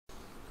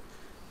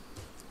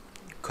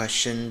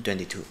Question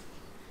 22.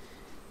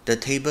 The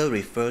table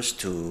refers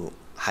to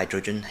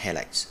hydrogen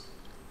halides.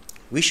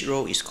 Which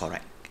row is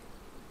correct?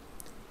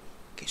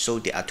 Okay, so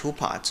there are two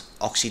parts,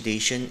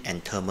 oxidation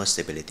and thermal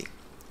stability.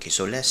 Okay,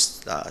 so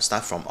let's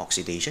start from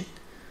oxidation.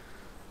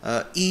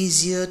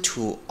 Easier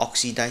to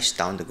oxidize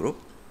down the group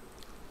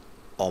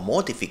or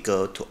more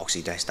difficult to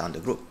oxidize down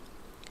the group?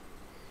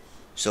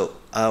 So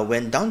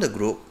when down the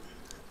group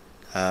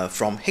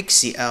from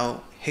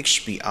HCl,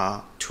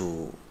 HBr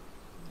to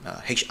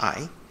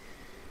Hi,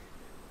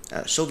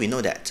 so we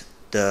know that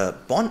the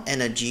bond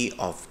energy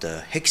of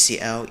the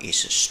HCl is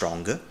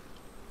stronger,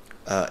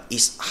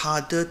 it's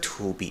harder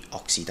to be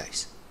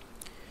oxidized.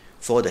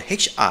 For the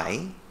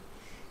Hi,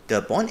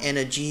 the bond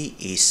energy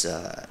is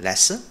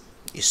lesser,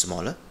 is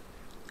smaller,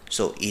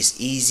 so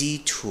it's easy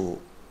to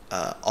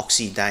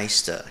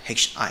oxidize the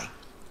Hi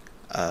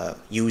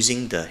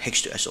using the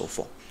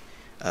H2SO4.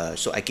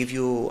 So I give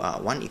you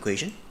one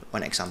equation,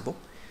 one example.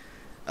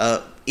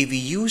 If we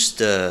use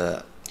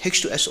the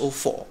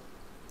H2SO4,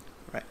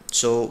 right,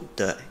 so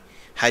the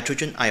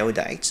hydrogen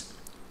iodides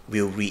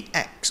will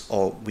react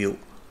or will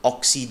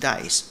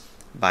oxidize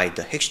by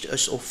the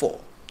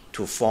H2SO4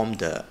 to form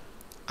the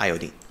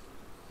iodine.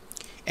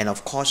 And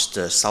of course,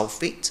 the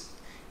sulfate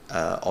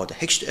or the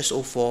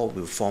H2SO4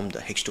 will form the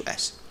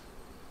H2S.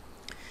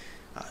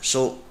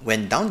 So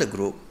when down the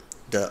group,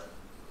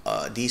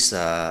 this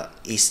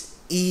is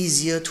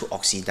easier to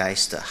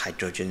oxidize the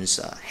hydrogen's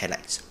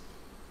halides.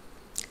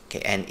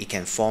 Okay, and it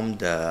can form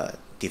the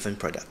different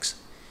products.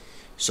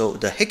 So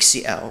the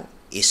HCl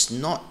is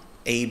not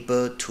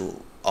able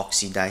to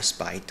oxidize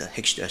by the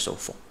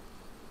H2SO4.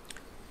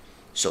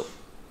 So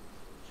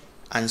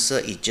answer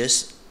is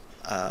just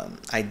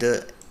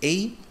either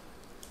A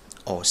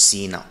or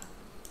C now.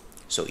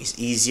 So it's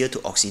easier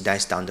to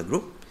oxidize down the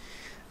group.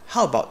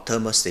 How about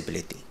thermal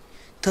stability?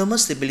 Thermal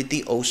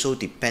stability also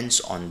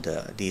depends on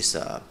this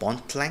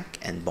bond length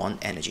and bond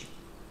energy.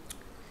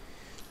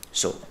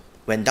 So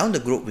when down the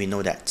group, we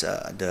know that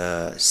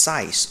the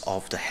size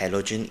of the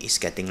halogen is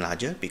getting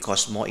larger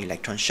because more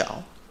electrons shut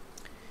out.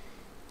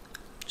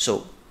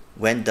 So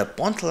when the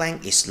bond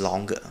length is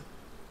longer,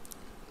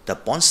 the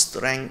bond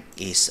strength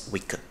is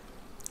weaker.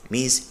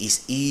 Means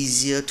it's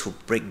easier to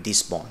break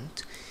this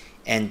bond,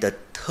 and the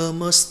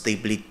thermal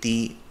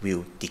stability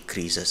will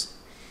decreases.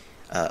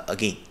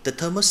 Again, the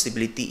thermal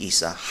stability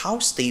is how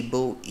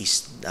stable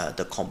is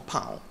the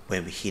compound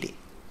when we heat it.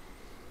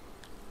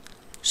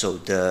 So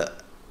the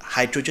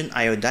hydrogen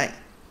iodide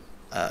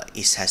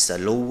has the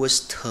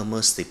lowest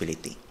thermal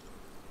stability.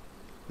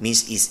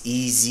 Means it's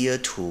easier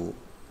to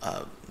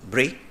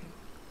break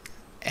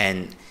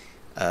and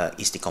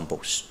is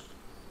decomposed.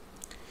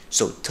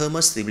 So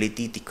thermal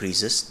stability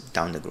decreases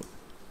down the group.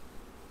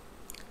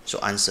 So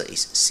answer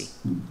is C.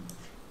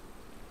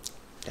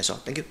 That's all.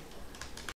 Thank you.